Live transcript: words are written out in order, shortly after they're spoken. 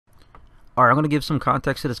Alright, I'm going to give some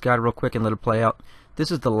context to this guide real quick and let it play out.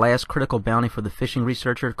 This is the last critical bounty for the fishing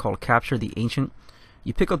researcher called Capture the Ancient.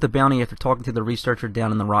 You pick up the bounty after talking to the researcher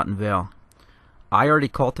down in the Rotten Vale. I already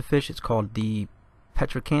caught the fish. It's called the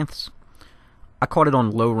petrocanths. I caught it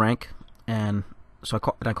on low rank, and so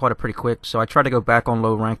I caught it pretty quick. So I tried to go back on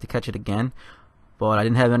low rank to catch it again, but I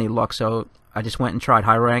didn't have any luck. So I just went and tried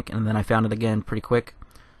high rank, and then I found it again pretty quick.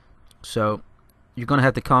 So you're gonna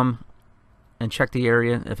have to come and check the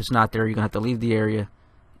area. If it's not there, you're gonna have to leave the area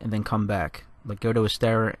and then come back. Like go to a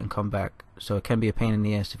starer and come back. So it can be a pain in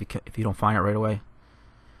the ass if you don't find it right away.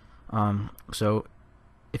 So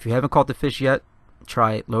if you haven't caught the fish yet,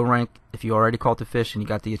 try it low rank. If you already caught the fish and you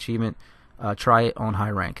got the achievement, try it on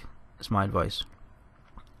high rank. That's my advice.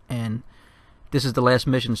 And this is the last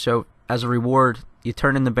mission. So as a reward, you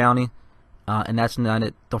turn in the bounty, and that's not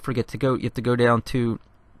it. Don't forget to go. You have to go down to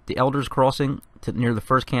the Elders Crossing near the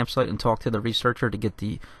first campsite and talk to the researcher to get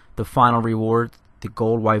the final reward, the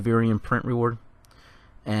gold Wyverian print reward.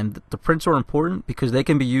 And the prints are important because they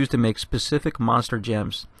can be used to make specific monster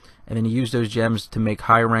gems, and then you use those gems to make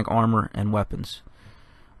high rank armor and weapons.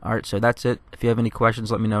 Alright, so that's it. If you have any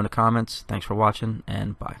questions, let me know in the comments. Thanks for watching,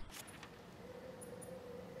 and bye.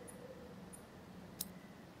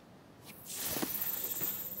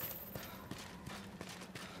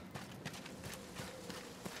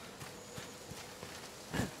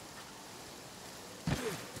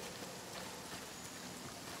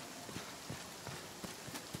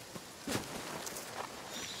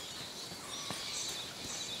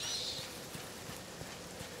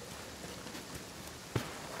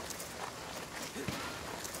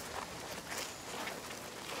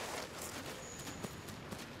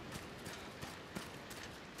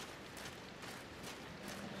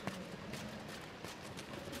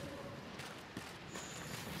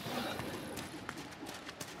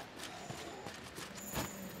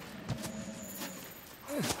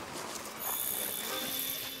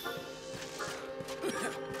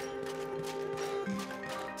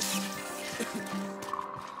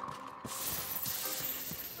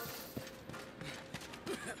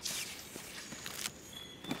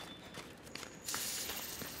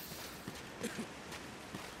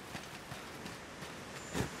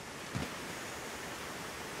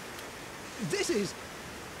 This is...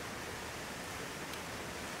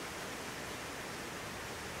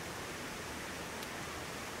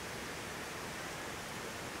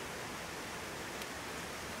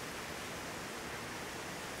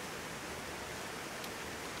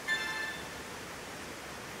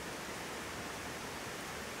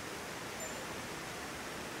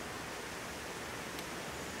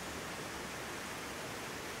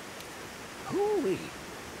 Hooey.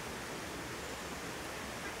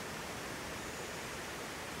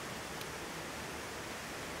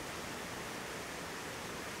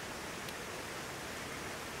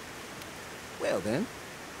 Well then.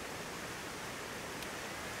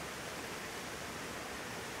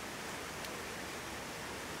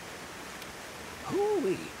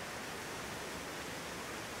 Hooey.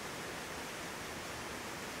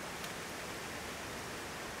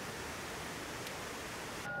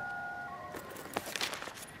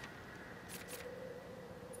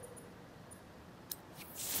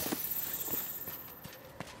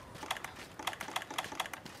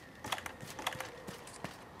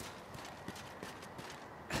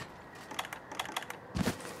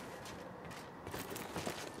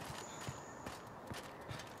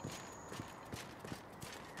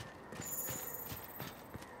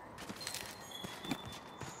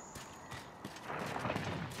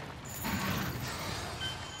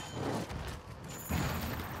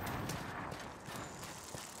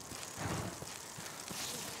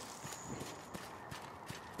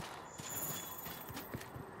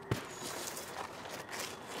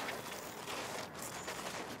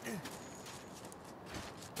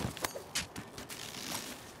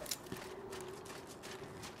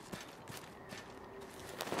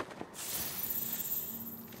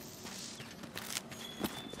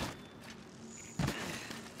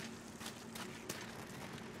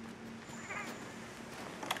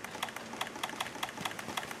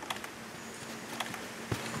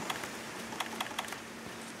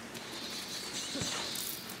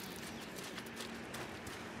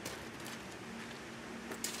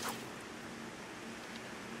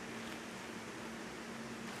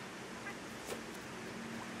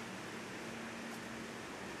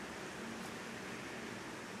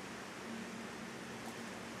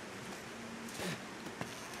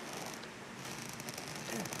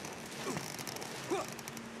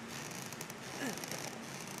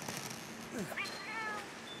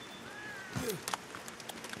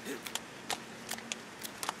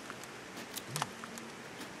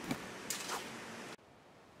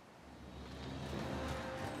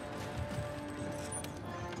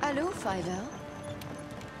 Fievel?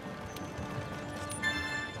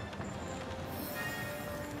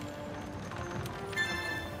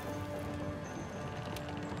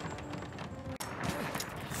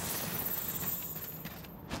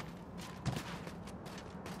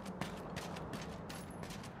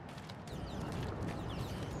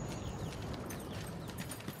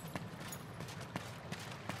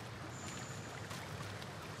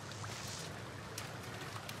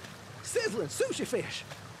 Sizzling sushi fish.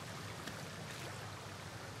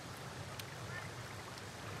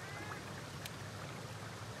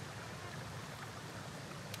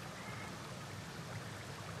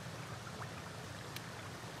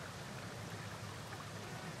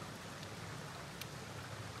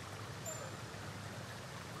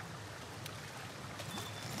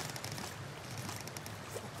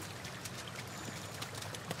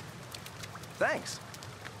 Thanks.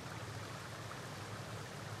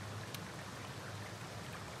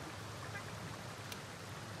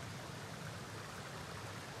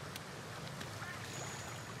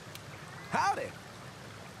 Howdy.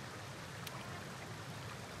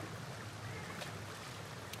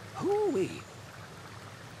 Hoo-wee.